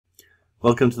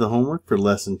Welcome to the homework for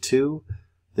Lesson 2.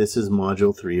 This is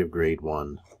Module 3 of Grade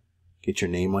 1. Get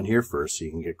your name on here first so you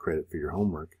can get credit for your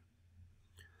homework.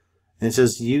 And it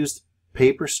says, use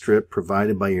paper strip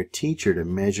provided by your teacher to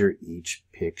measure each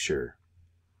picture.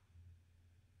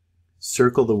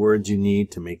 Circle the words you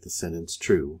need to make the sentence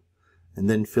true, and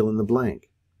then fill in the blank.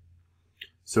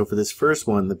 So for this first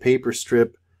one, the paper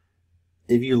strip,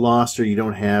 if you lost or you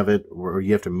don't have it, or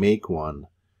you have to make one,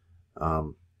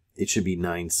 it should be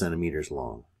 9 centimeters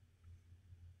long.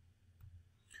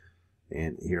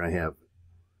 And here I have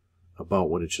about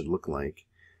what it should look like.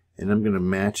 And I'm going to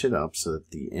match it up so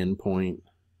that the end point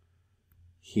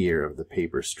here of the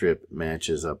paper strip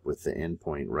matches up with the end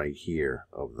point right here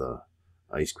of the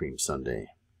ice cream sundae.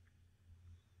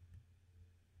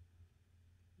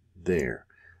 There.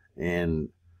 And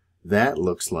that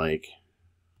looks like,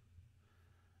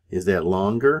 is that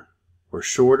longer or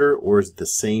shorter, or is it the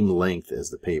same length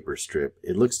as the paper strip?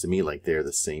 It looks to me like they're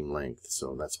the same length,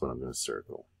 so that's what I'm going to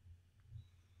circle.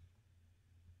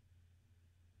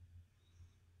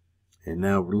 And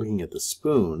now we're looking at the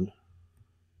spoon.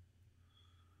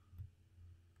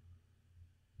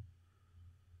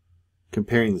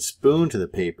 Comparing the spoon to the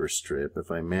paper strip, if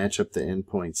I match up the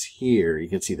endpoints here, you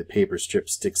can see the paper strip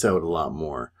sticks out a lot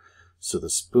more. So the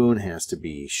spoon has to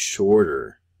be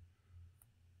shorter.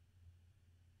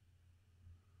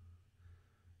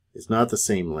 It's not the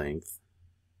same length,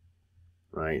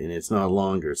 right? And it's not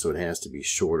longer, so it has to be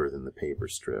shorter than the paper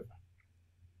strip.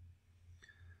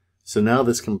 So now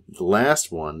the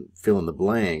last one, fill in the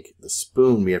blank, the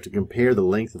spoon, we have to compare the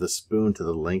length of the spoon to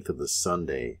the length of the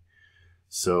sundae.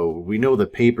 So we know the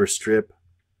paper strip,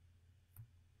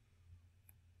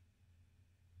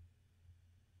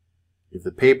 if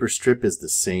the paper strip is the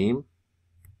same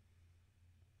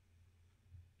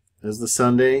as the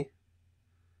sundae,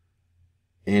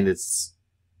 and it's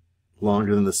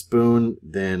longer than the spoon,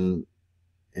 then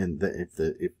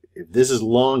if this is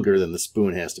longer, then the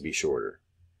spoon has to be shorter.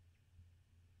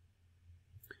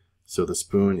 So the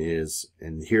spoon is,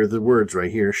 and here are the words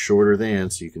right here, shorter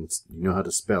than, so you know how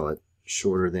to spell it,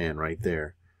 shorter than right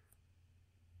there.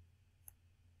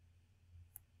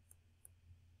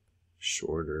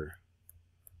 Shorter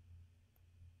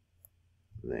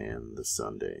than the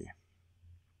sundae.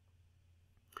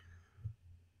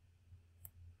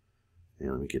 And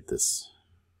let me get this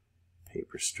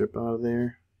paper strip out of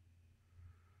there.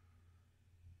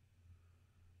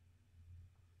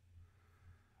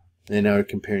 And now we're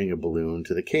comparing a balloon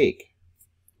to the cake.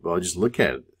 Well, just look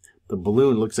at it. The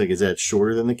balloon looks like, is that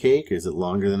shorter than the cake? Is it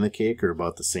longer than the cake, or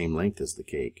about the same length as the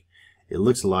cake? It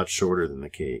looks a lot shorter than the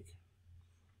cake,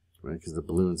 right? Because the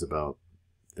balloon's about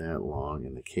that long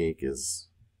and the cake is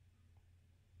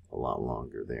a lot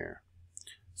longer there.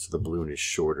 So the balloon is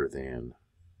shorter than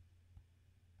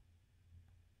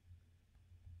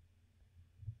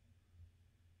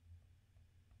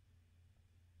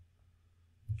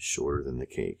the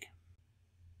cake.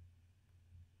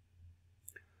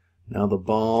 Now the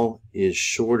ball is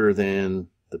shorter than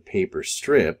the paper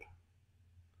strip,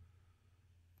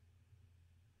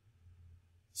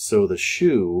 so the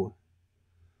shoe,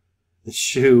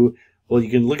 well, you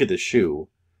can look at the shoe,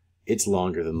 it's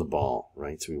longer than the ball,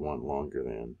 right? So we want longer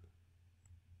than.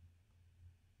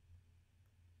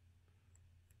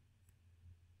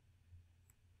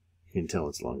 You can tell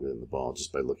it's longer than the ball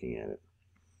just by looking at it.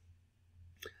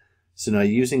 So now,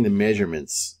 using the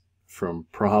measurements from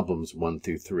problems 1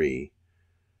 through 3,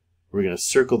 we're going to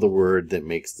circle the word that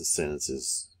makes the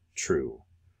sentences true.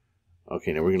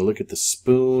 Okay, now we're going to look at the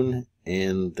spoon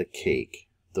and the cake.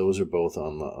 Those are both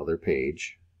on the other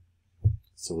page.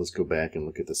 So let's go back and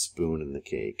look at the spoon and the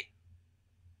cake.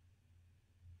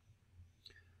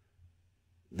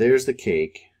 There's the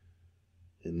cake,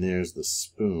 and there's the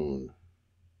spoon.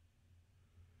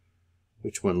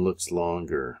 Which one looks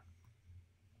longer?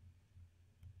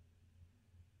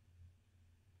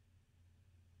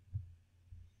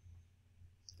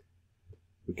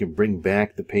 We can bring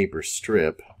back the paper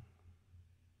strip.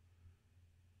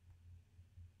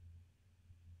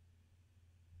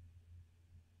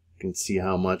 You can see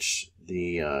how much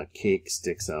the cake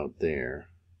sticks out there.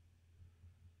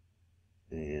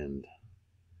 And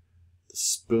the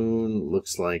spoon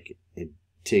looks like it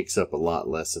takes up a lot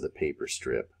less of the paper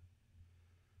strip.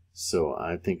 So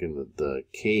I'm thinking that the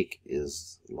cake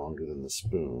is longer than the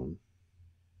spoon.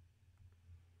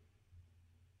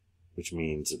 Which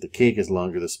means if the cake is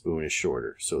longer, the spoon is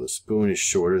shorter. So the spoon is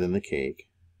shorter than the cake.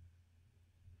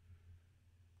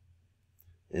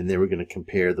 And then we're going to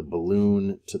compare the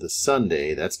balloon to the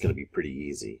sundae. That's going to be pretty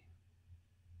easy.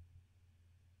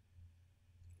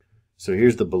 So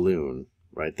here's the balloon,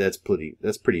 right? That's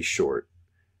pretty short.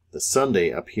 the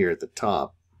sundae up here at the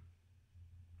top,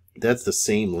 that's the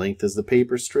same length as the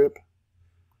paper strip.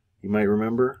 You might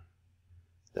remember.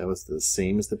 That was the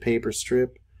same as the paper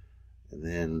strip. And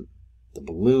then the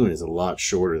balloon is a lot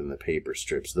shorter than the paper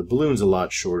strip. So the balloon's a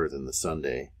lot shorter than the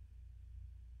sundae.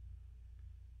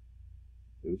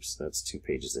 Oops, that's 2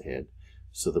 pages ahead.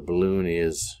 So the balloon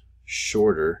is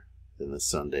shorter than the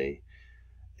sundae.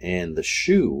 And the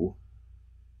shoe,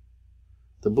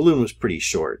 the balloon was pretty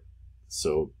short.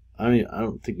 So I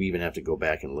don't think we even have to go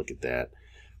back and look at that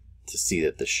to see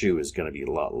that the shoe is going to be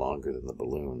a lot longer than the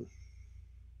balloon.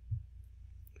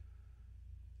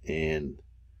 And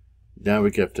now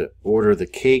we have to order the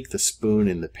cake, the spoon,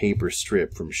 and the paper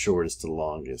strip from shortest to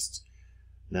longest.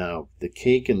 Now, the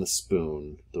cake and the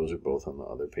spoon, those are both on the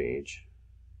other page.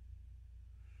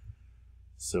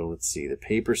 So let's see, the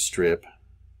paper strip,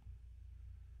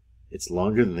 it's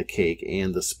longer than the cake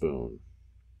and the spoon.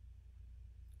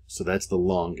 So that's the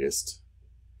longest,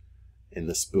 and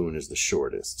the spoon is the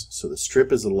shortest. So the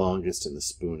strip is the longest and the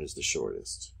spoon is the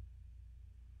shortest.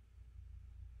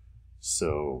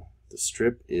 So the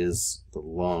strip is the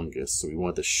longest, so we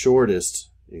want the shortest.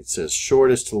 It says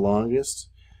shortest to longest,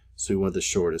 so we want the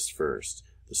shortest first.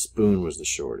 The spoon was the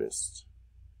shortest,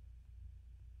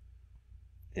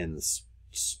 and the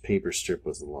paper strip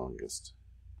was the longest.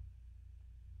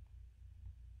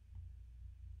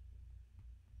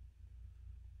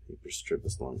 Paper strip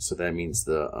is long, so that means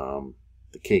the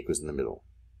cake was in the middle.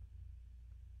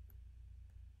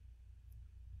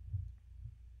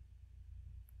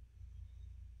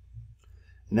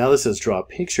 Now this says draw a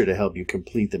picture to help you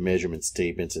complete the measurement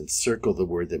statements and circle the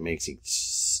word that makes each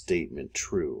statement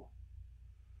true.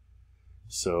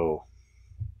 So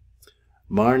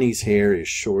Marnie's hair is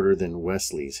shorter than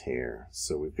Wesley's hair.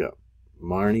 So we've got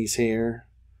Marnie's hair,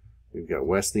 we've got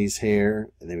Wesley's hair,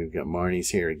 and then we've got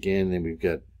Marnie's hair again, and then we've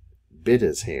got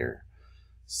Bitta's hair.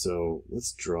 So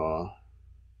let's draw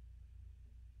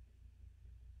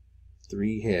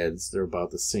 3 heads. They're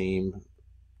about the same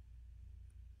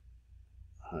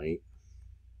height.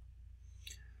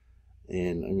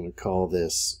 And I'm going to call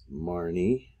this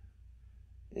Marnie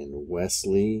and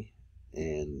Wesley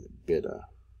and Bitta.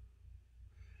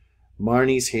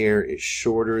 Marnie's hair is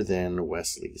shorter than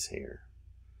Wesley's hair.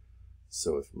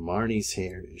 So if Marnie's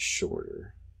hair is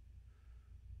shorter,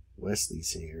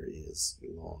 Wesley's hair is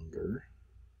longer.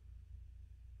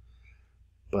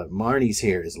 But Marnie's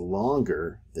hair is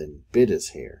longer than Bitta's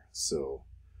hair. So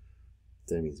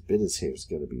that means Bitta's hair is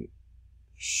going to be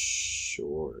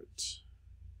shorter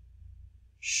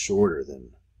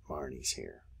than Marnie's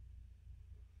hair.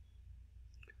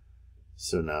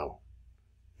 So now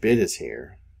Bitta's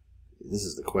hair, this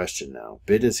is the question now.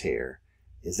 Bitta's hair,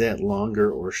 is that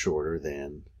longer or shorter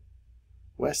than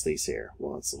Wesley's hair?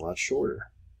 Well, it's a lot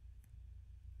shorter.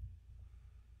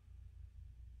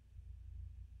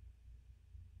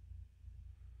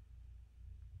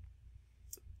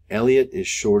 Elliot is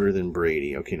shorter than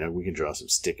Brady. Okay, now we can draw some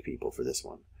stick people for this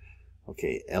one.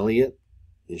 Okay, Elliot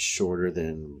is shorter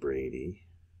than Brady.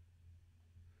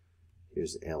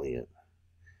 Here's Elliot.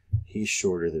 He's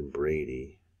shorter than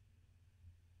Brady.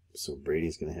 So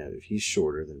Brady's going to have, if he's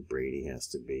shorter, then Brady has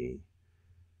to be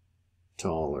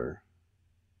taller.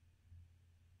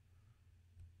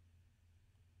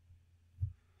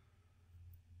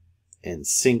 And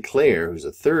Sinclair, who's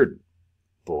a third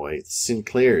boy,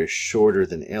 Sinclair is shorter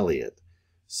than Elliot.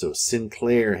 So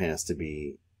Sinclair has to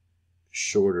be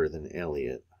shorter than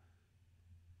Elliot.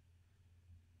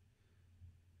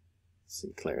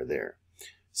 Sinclair there.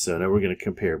 So now we're going to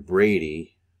compare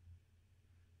Brady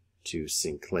to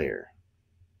Sinclair.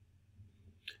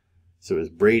 So is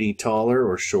Brady taller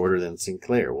or shorter than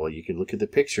Sinclair? Well, you can look at the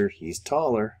picture. He's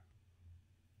taller.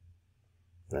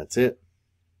 That's it.